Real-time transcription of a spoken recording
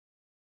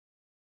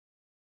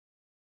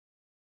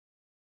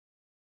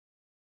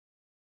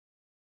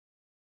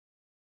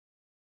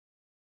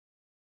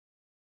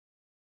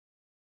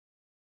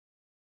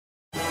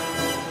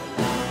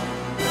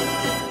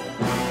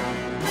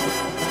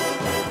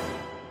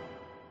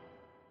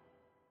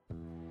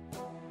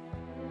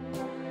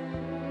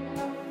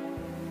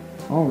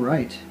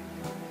Alright,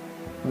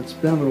 well, it's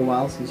been a little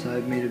while since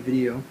I've made a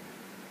video.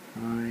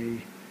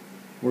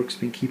 Work's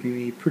been keeping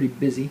me pretty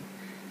busy.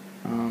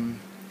 The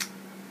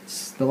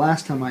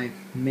last time I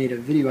made a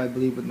video, I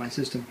believe, with my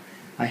system,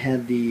 I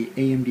had the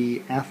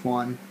AMD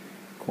Athlon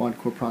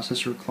quad-core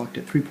processor clocked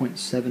at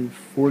 3.74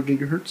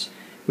 gigahertz,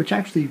 which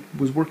actually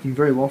was working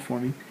very well for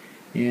me.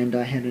 And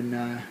I had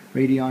a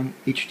Radeon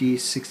HD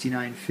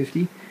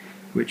 6950,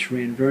 which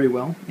ran very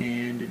well,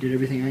 and it did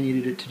everything I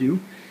needed it to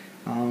do.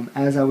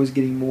 As I was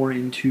getting more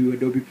into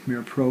Adobe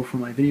Premiere Pro for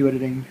my video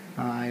editing,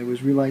 I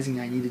was realizing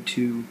I needed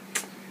to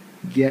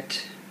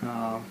get,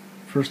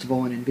 first of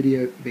all, an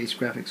NVIDIA-based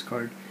graphics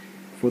card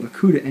for the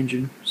CUDA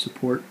engine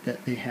support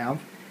that they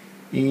have,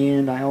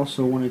 and I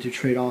also wanted to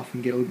trade off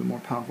and get a little bit more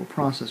powerful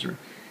processor.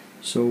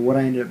 So what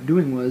I ended up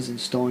doing was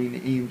installing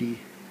the AMD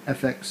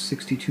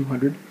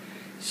FX-6200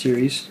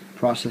 series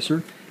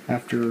processor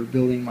after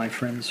building my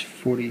friend's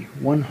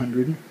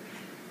 4100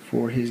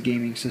 for his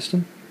gaming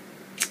system.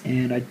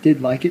 And I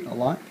did like it a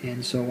lot,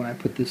 and so when I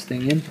put this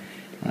thing in,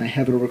 I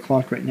have it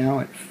overclocked right now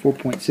at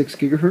 4.6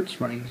 gigahertz,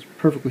 running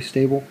perfectly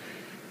stable,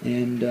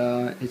 and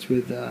it's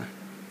with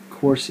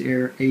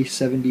Corsair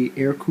H80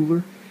 air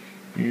cooler,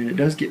 and it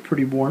does get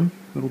pretty warm,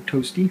 a little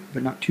toasty,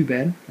 but not too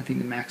bad. I think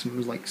the maximum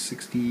is like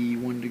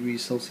 61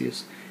 degrees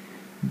Celsius,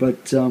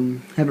 but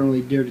haven't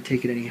really dared to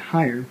take it any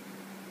higher,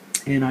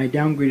 and I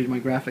downgraded my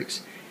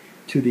graphics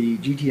to the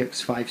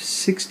GTX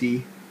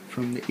 560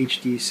 from the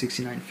HD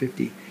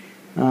 6950.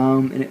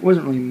 And it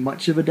wasn't really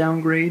much of a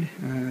downgrade.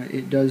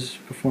 It does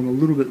perform a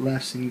little bit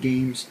less in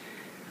games,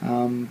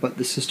 but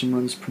the system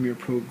runs Premiere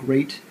Pro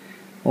great.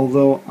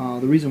 Although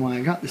the reason why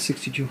I got the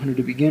 6200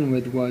 to begin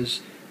with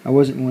was I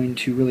wasn't going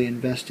to really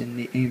invest in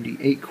the AMD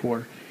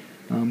 8-core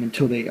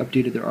until they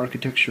updated their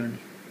architecture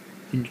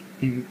and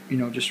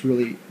just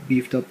really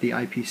beefed up the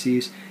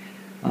IPCs,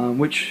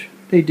 which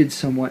they did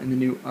somewhat in the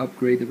new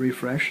upgrade, the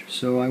refresh.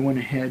 So I went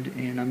ahead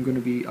and I'm going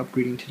to be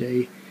upgrading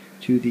today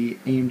to the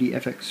AMD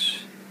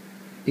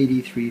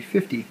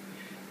FX-8350,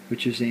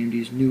 which is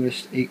AMD's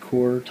newest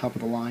 8-core,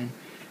 top-of-the-line,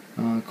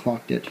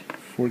 clocked at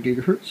 4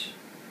 gigahertz.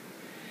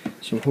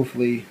 So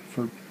hopefully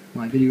for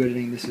my video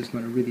editing this is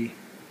going to really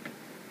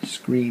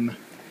scream.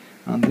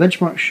 The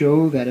benchmarks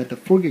show that at the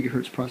 4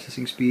 gigahertz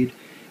processing speed,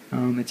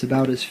 it's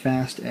about as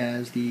fast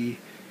as the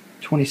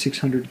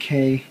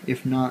 2600K,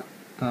 if not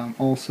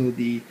also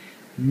the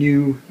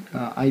new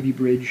Ivy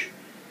Bridge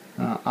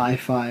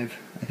i5, I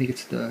think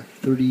it's the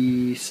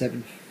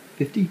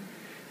 3750,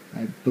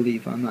 I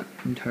believe, I'm not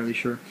entirely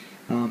sure,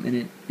 and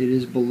it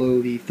is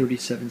below the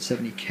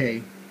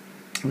 3770K,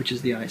 which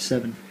is the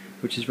i7,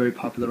 which is very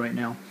popular right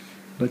now.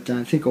 But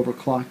I think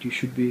overclocked you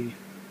should be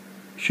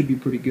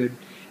pretty good.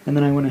 And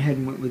then I went ahead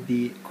and went with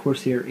the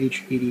Corsair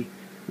H80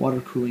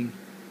 water cooling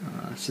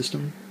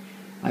system.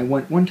 I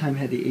one time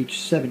had the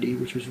H70,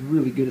 which was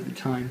really good at the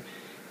time,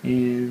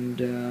 and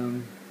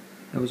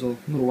that was a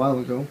little while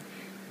ago,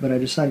 but I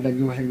decided I'd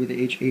go ahead with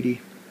the H80.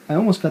 I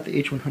almost got the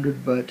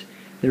H100, but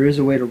there is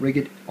a way to rig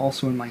it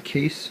also in my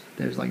case.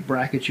 There's like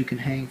brackets you can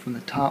hang from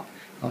the top.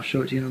 I'll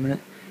show it to you in a minute.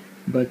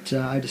 But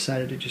I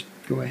decided to just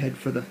go ahead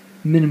for the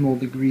minimal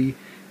degree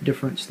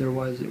difference there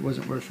was. It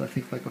wasn't worth, I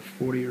think, like a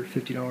 $40 or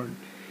 $50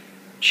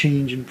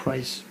 change in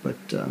price,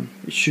 but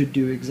it should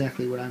do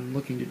exactly what I'm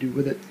looking to do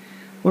with it.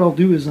 What I'll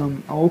do is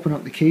I'll open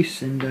up the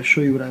case and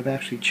show you what I've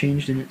actually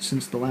changed in it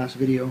since the last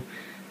video,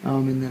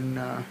 and then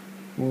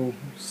we'll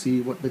see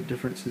what the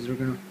differences are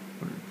gonna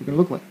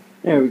look like.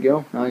 There we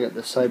go. Now I got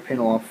the side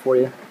panel off for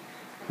you. I'm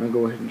gonna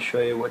go ahead and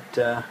show you what's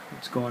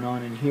going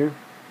on in here.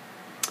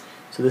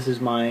 So this is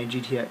my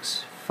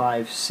GTX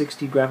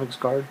 560 graphics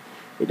card.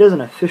 It doesn't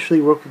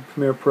officially work with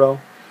Premiere Pro.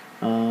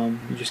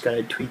 You just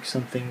gotta tweak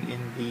something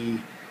in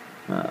the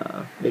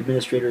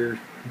administrator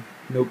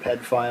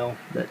notepad file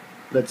that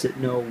lets it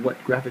know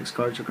what graphics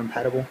cards are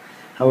compatible.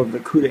 However, the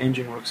CUDA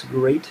engine works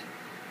great.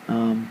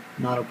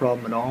 Not a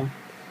problem at all.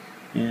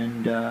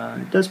 And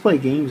it does play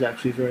games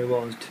actually very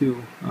well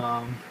too.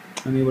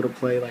 I'm able to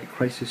play like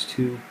Crisis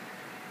 2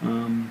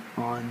 on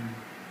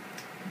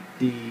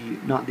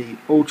not the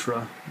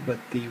Ultra, but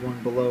the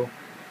one below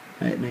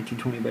at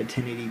 1920 by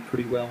 1080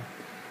 pretty well.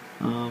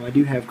 I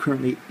do have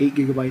currently 8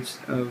 gigabytes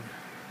of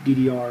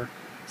DDR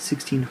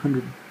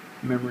 1600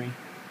 memory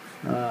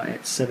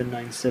at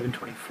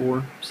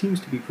 79724. Seems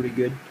to be pretty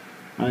good.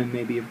 I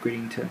may be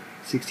upgrading to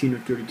 16 or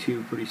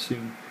 32 pretty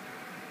soon.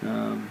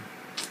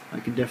 I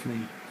can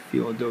definitely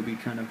feel Adobe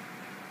kind of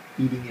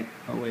eating it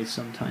away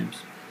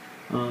sometimes.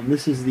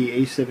 This is the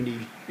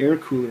A70 air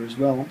cooler as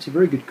well. It's a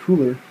very good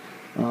cooler.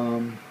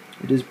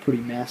 It is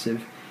pretty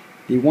massive.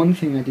 The one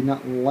thing I did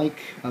not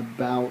like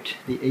about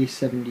the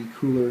A70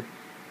 cooler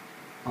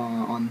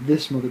on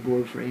this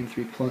motherboard for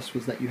AM3 Plus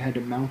was that you had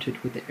to mount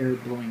it with the air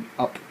blowing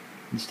up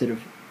instead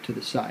of to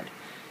the side.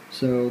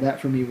 So that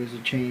for me was a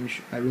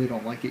change. I really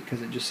don't like it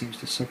because it just seems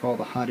to suck all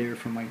the hot air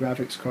from my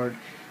graphics card,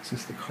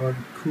 since the card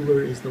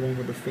cooler is the one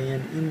with the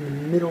fan in the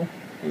middle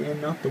and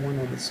not the one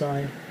on the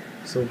side.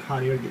 So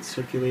hot air gets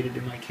circulated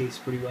in my case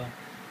pretty well,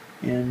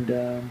 and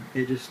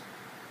it just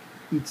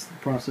eats the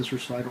processor,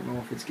 so I don't know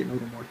if it's getting a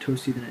little more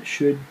toasty than it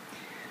should.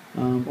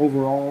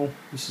 Overall,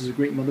 this is a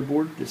great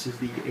motherboard. This is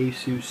the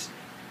Asus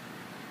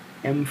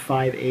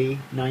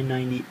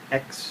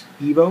M5A990X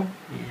Evo,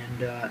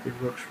 and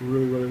it works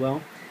really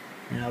well.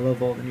 And I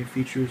love all the new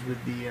features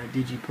with the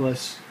DG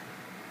Plus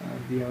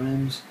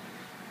VRMs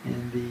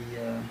and the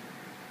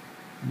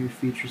new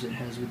features it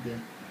has with the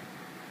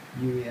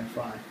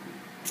UEFI.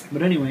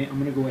 But anyway, I'm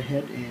going to go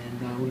ahead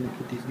and we're going to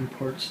put these new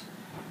parts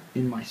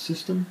in my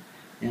system.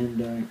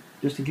 And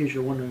just in case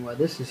you're wondering why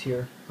this is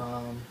here,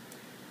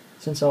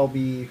 since I'll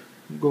be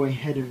going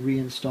ahead and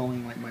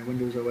reinstalling like my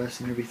Windows OS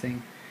and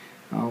everything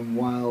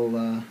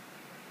while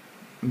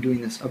I'm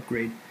doing this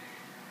upgrade,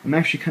 I'm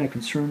actually kind of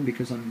concerned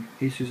because on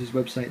Asus's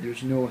website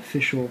there's no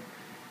official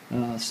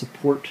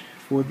support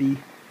for the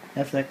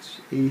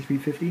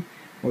FX-8350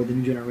 or the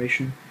new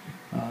generation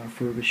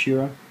for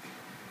Vishira.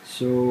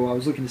 So I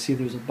was looking to see if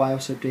there's a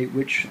BIOS update,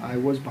 which I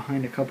was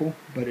behind a couple,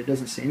 but it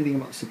doesn't say anything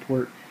about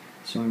support.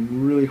 So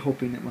I'm really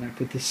hoping that when I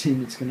put this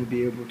in, it's going to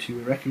be able to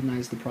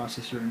recognize the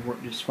processor and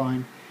work just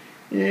fine.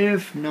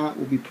 If not,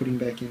 we'll be putting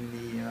back in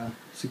the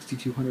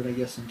 6200, I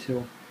guess,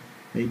 until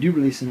they do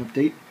release an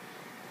update.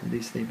 At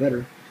least they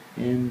better.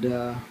 And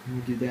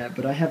we'll do that.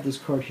 But I have this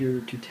card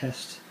here to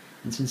test,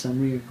 and since I'm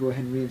going to go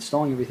ahead and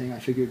reinstalling everything, I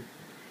figured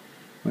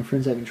my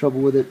friend's having trouble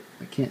with it.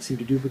 I can't seem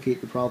to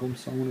duplicate the problem,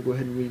 so I'm going to go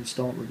ahead and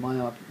reinstall it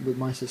with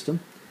my system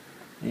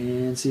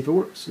and see if it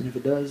works. And if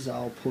it does,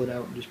 I'll pull it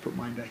out and just put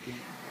mine back in.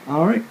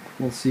 Alright,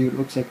 we'll see what it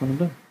looks like when I'm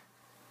done.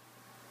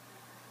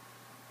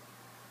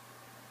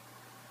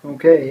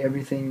 Okay,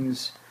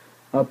 everything's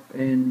up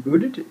and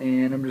booted,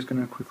 and I'm just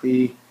going to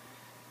quickly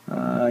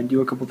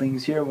do a couple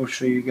things here. We'll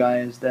show you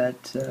guys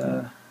that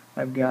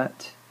I've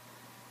got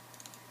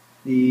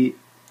the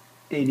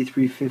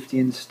 8350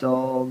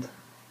 installed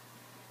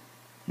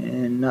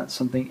and not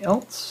something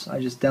else. I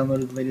just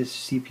downloaded the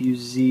latest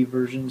CPU-Z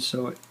version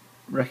so it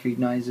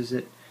recognizes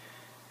it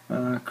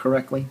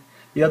correctly.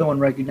 The other one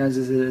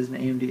recognizes it as an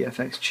AMD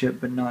FX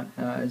chip, but not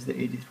as the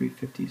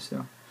 8350.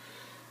 So,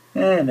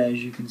 and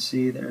as you can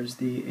see, there's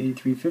the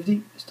 8350.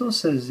 It still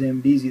says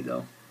Zambezi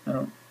though.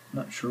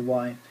 Not sure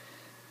why,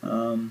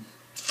 but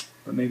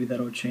maybe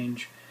that'll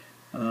change.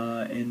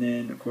 And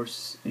then of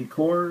course 8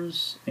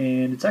 cores,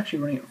 and it's actually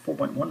running at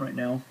 4.1 right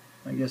now.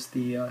 I guess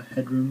the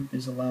headroom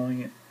is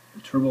allowing it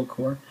a turbo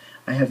core.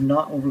 I have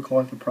not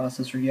overclocked the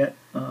processor yet.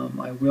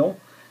 I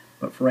will.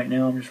 But for right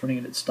now, I'm just running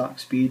it at stock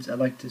speeds. I'd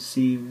like to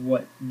see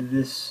what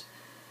this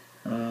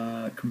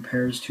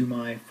compares to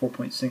my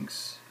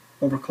 4.6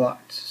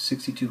 overclocked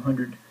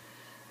 6200.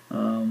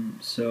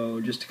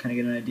 So just to kind of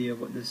get an idea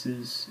of what this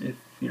is, if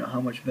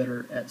how much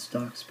better at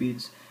stock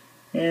speeds.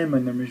 And my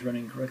memory's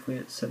running correctly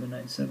at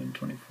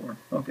 79724.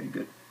 Okay,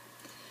 good.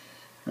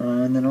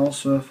 And then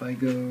also, if I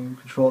go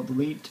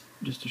Control-Delete,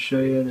 just to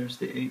show you, there's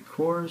the 8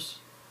 cores.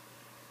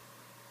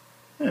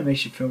 And it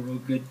makes you feel real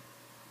good.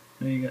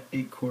 Now you got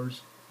 8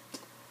 cores.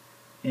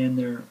 And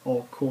they're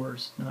all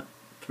cores, not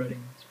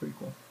threading. It's pretty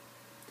cool.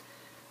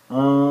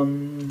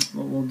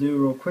 What we'll do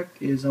real quick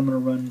is I'm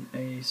going to run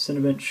a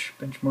Cinebench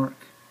benchmark,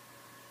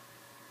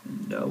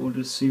 and we'll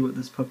just see what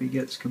this puppy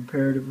gets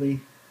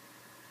comparatively.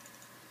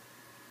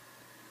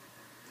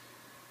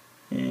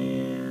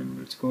 And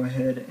let's go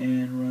ahead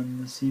and run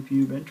the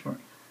CPU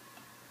benchmark.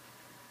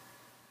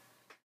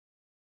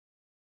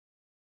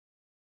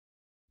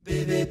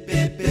 Beep, beep,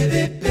 beep, beep,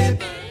 beep,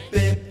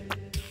 beep.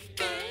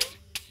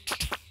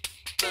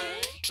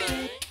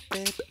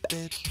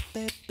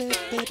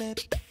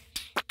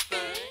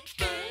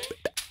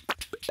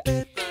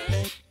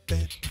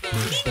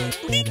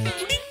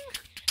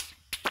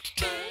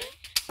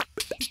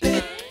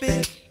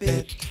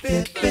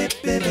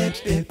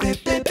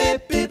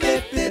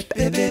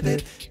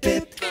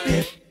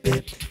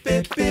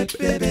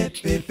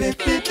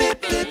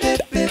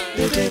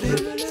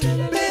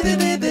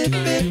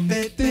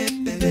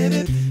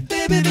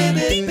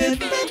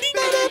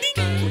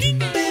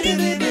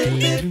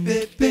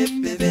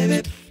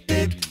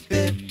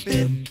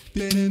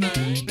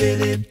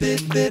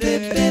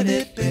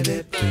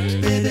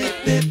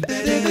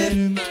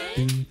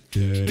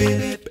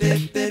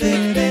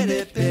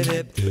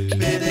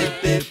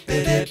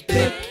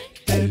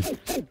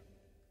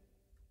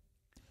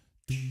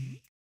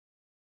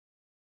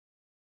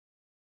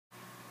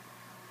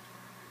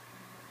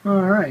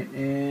 Alright,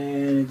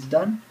 and it's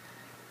done.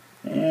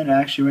 And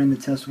I actually ran the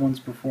test once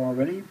before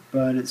already,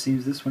 but it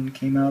seems this one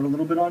came out a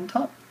little bit on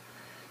top.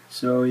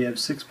 So you have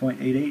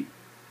 6.88,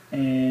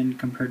 and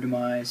compared to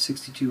my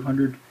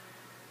 6200,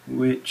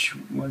 which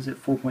was at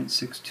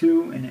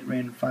 4.62, and it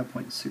ran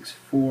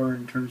 5.64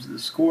 in terms of the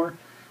score.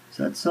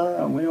 So that's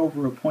way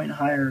over a point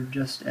higher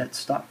just at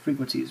stock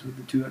frequencies with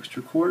the 2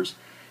 extra cores.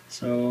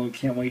 So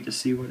can't wait to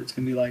see what it's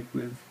going to be like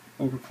with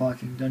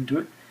overclocking done to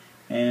it.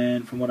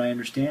 And from what I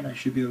understand, I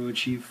should be able to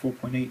achieve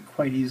 4.8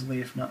 quite easily,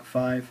 if not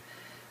 5.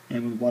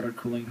 And with water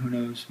cooling, who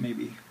knows,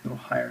 maybe a little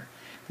higher.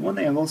 The one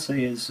thing I will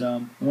say is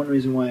one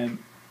reason why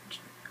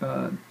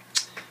I'm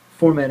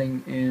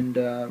formatting and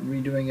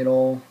redoing it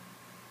all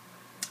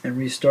and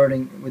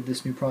restarting with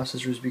this new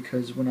processor is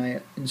because when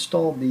I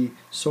installed the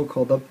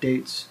so-called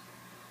updates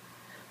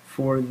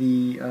for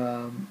the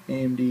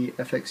AMD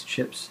FX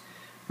chips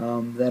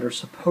that are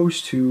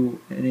supposed to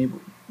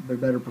enable their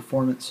better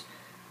performance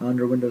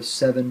under Windows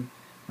 7,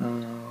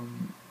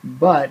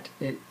 but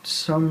it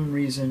some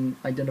reason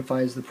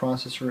identifies the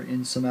processor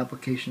in some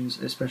applications,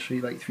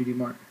 especially like 3D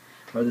Mark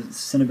or the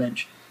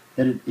Cinebench,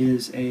 that it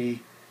is a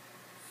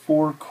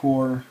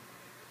 4-core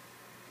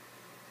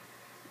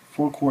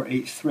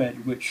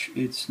 8-thread, which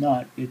it's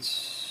not.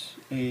 It's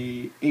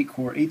a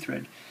 8-core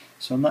 8-thread.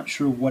 So I'm not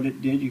sure what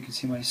it did. You can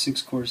see my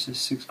 6 cores says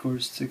 6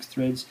 cores, 6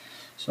 threads.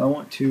 So I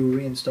want to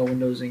reinstall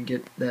Windows and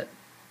get that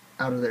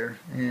out of there,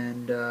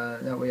 and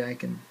that way I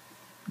can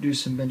do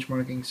some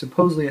benchmarking.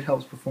 Supposedly it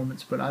helps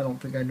performance, but I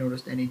don't think I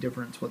noticed any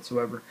difference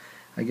whatsoever.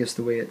 I guess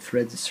the way it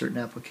threads certain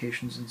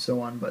applications and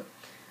so on. But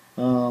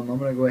I'm going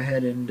to go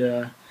ahead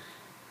and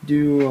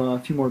do a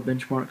few more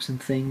benchmarks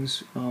and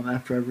things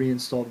after I've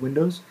reinstalled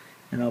Windows,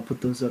 and I'll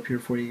put those up here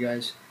for you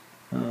guys.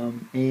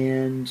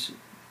 And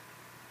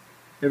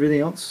everything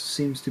else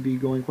seems to be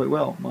going quite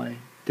well. My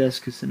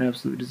desk is an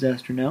absolute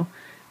disaster now,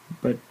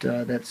 but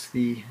that's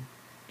the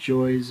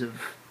joys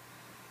of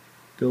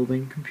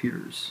building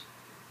computers.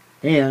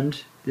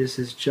 And this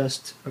is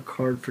just a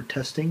card for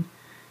testing.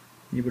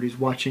 Anybody's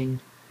watching,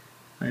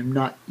 I'm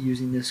not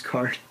using this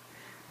card.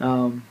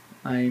 I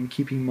am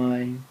keeping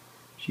my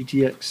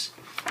GTX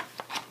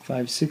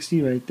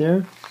 560 right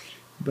there,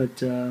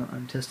 but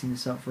I'm testing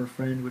this out for a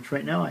friend, which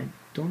right now I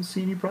don't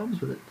see any problems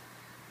with it.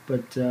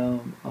 But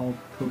I'll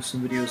post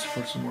some videos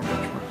for some more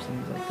benchmarks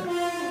and things like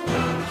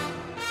that.